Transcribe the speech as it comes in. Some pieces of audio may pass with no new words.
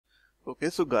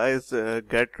Okay, so guys,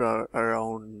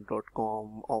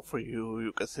 Getaround.com offer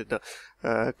you can say the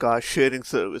car sharing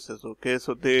services. Okay,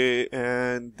 so they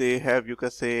have, you can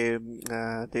say,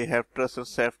 they have trust and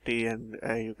safety, and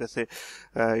you can say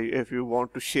if you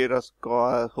want to share a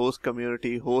car, host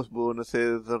community, host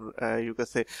bonuses, or you can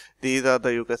say these are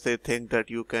the, you can say, things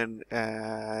that you can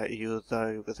use.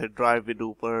 You can say drive with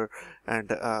Uber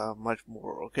and much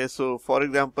more. Okay, so for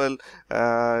example,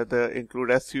 the include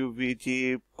SUV,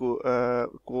 Jeep,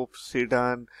 coupe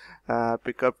sedan,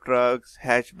 pickup trucks,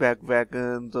 hatchback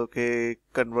wagons, okay,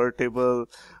 convertible,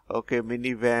 okay,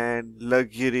 minivan,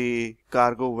 luxury,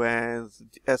 cargo vans,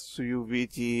 SUV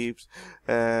jeeps,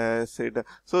 sedan.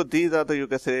 So these are the, you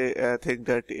can say, things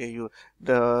that they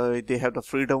have the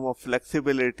freedom of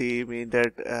flexibility, mean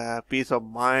that peace of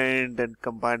mind and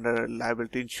combined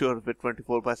reliability ensure with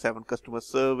 24/7 customer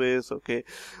service. Okay,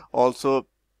 also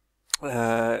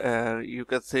you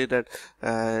can say that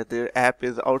their app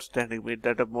is outstanding. Mean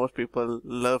that most people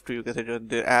love to, you can say, join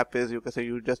their app. Is, you can say,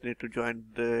 you just need to join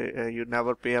you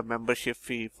never pay a membership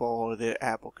fee for their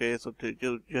app. Okay, so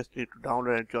you just need to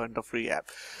download and join the free app.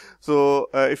 So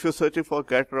if you're searching for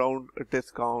get around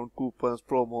discount coupons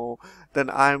promo, then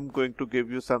I'm going to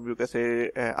give you some, you can say,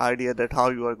 idea that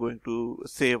how you are going to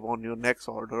save on your next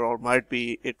order, or might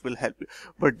be it will help you.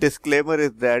 But disclaimer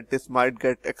is that this might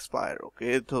get expired.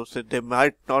 Okay, so they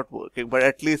might not working, but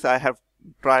at least I have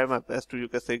try my best to, you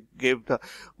can say, give the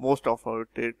most of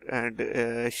it and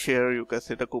share, you can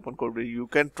say, the coupon code. You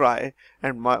can try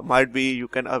and might be you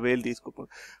can avail these coupons.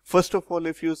 First of all,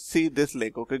 if you see this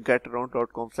link, okay,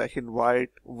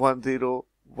 getaround.com/invite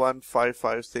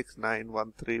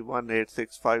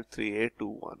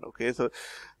 101556913186538221. Okay, so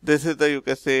this is the, you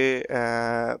can say,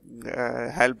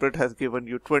 Halbert has given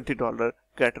you $20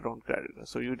 get around credit.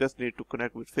 So you just need to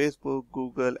connect with Facebook,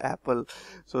 Google, Apple.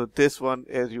 So this one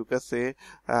is, you can say,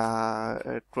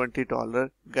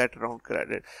 $20 get around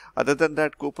credit. Other than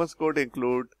that, coupons code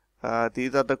include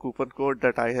these are the coupon code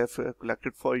that I have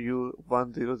collected for you: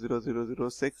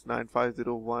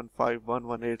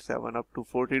 10006950151187 up to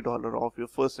 $40 off your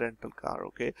first rental car.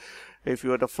 Okay, if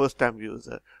you are the first time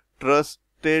user.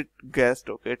 Trusted guest,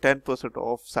 okay, 10%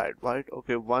 off side wide.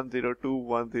 Okay,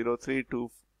 1021032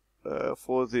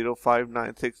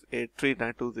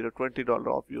 405968392 $20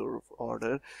 off your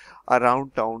order.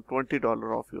 Around town,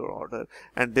 $20 off your order.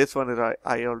 And this one is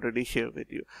I already shared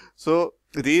with you. So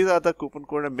these are the coupon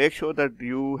code, and make sure that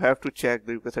you have to check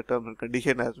the, you can say, terms and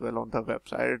condition as well on the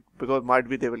website, because might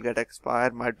be they will get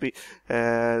expired, might be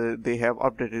they have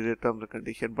updated the terms and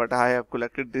condition. But I have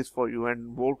collected this for you, and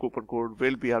more coupon code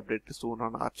will be updated soon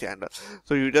on our channel.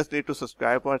 So you just need to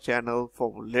subscribe our channel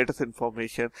for latest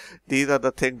information. These are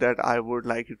the things that I would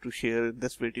like you to share in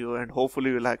this video, and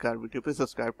hopefully you like our video. Please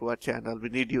subscribe to our channel. We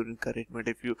need your encouragement.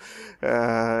 If you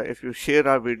share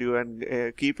our video and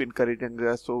keep encouraging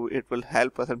us, so it will help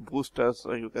us and boost us,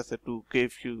 you can say, to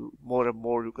give you more and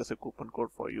more, you can say, coupon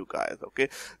code for you guys. Okay,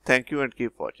 thank you and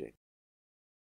keep watching.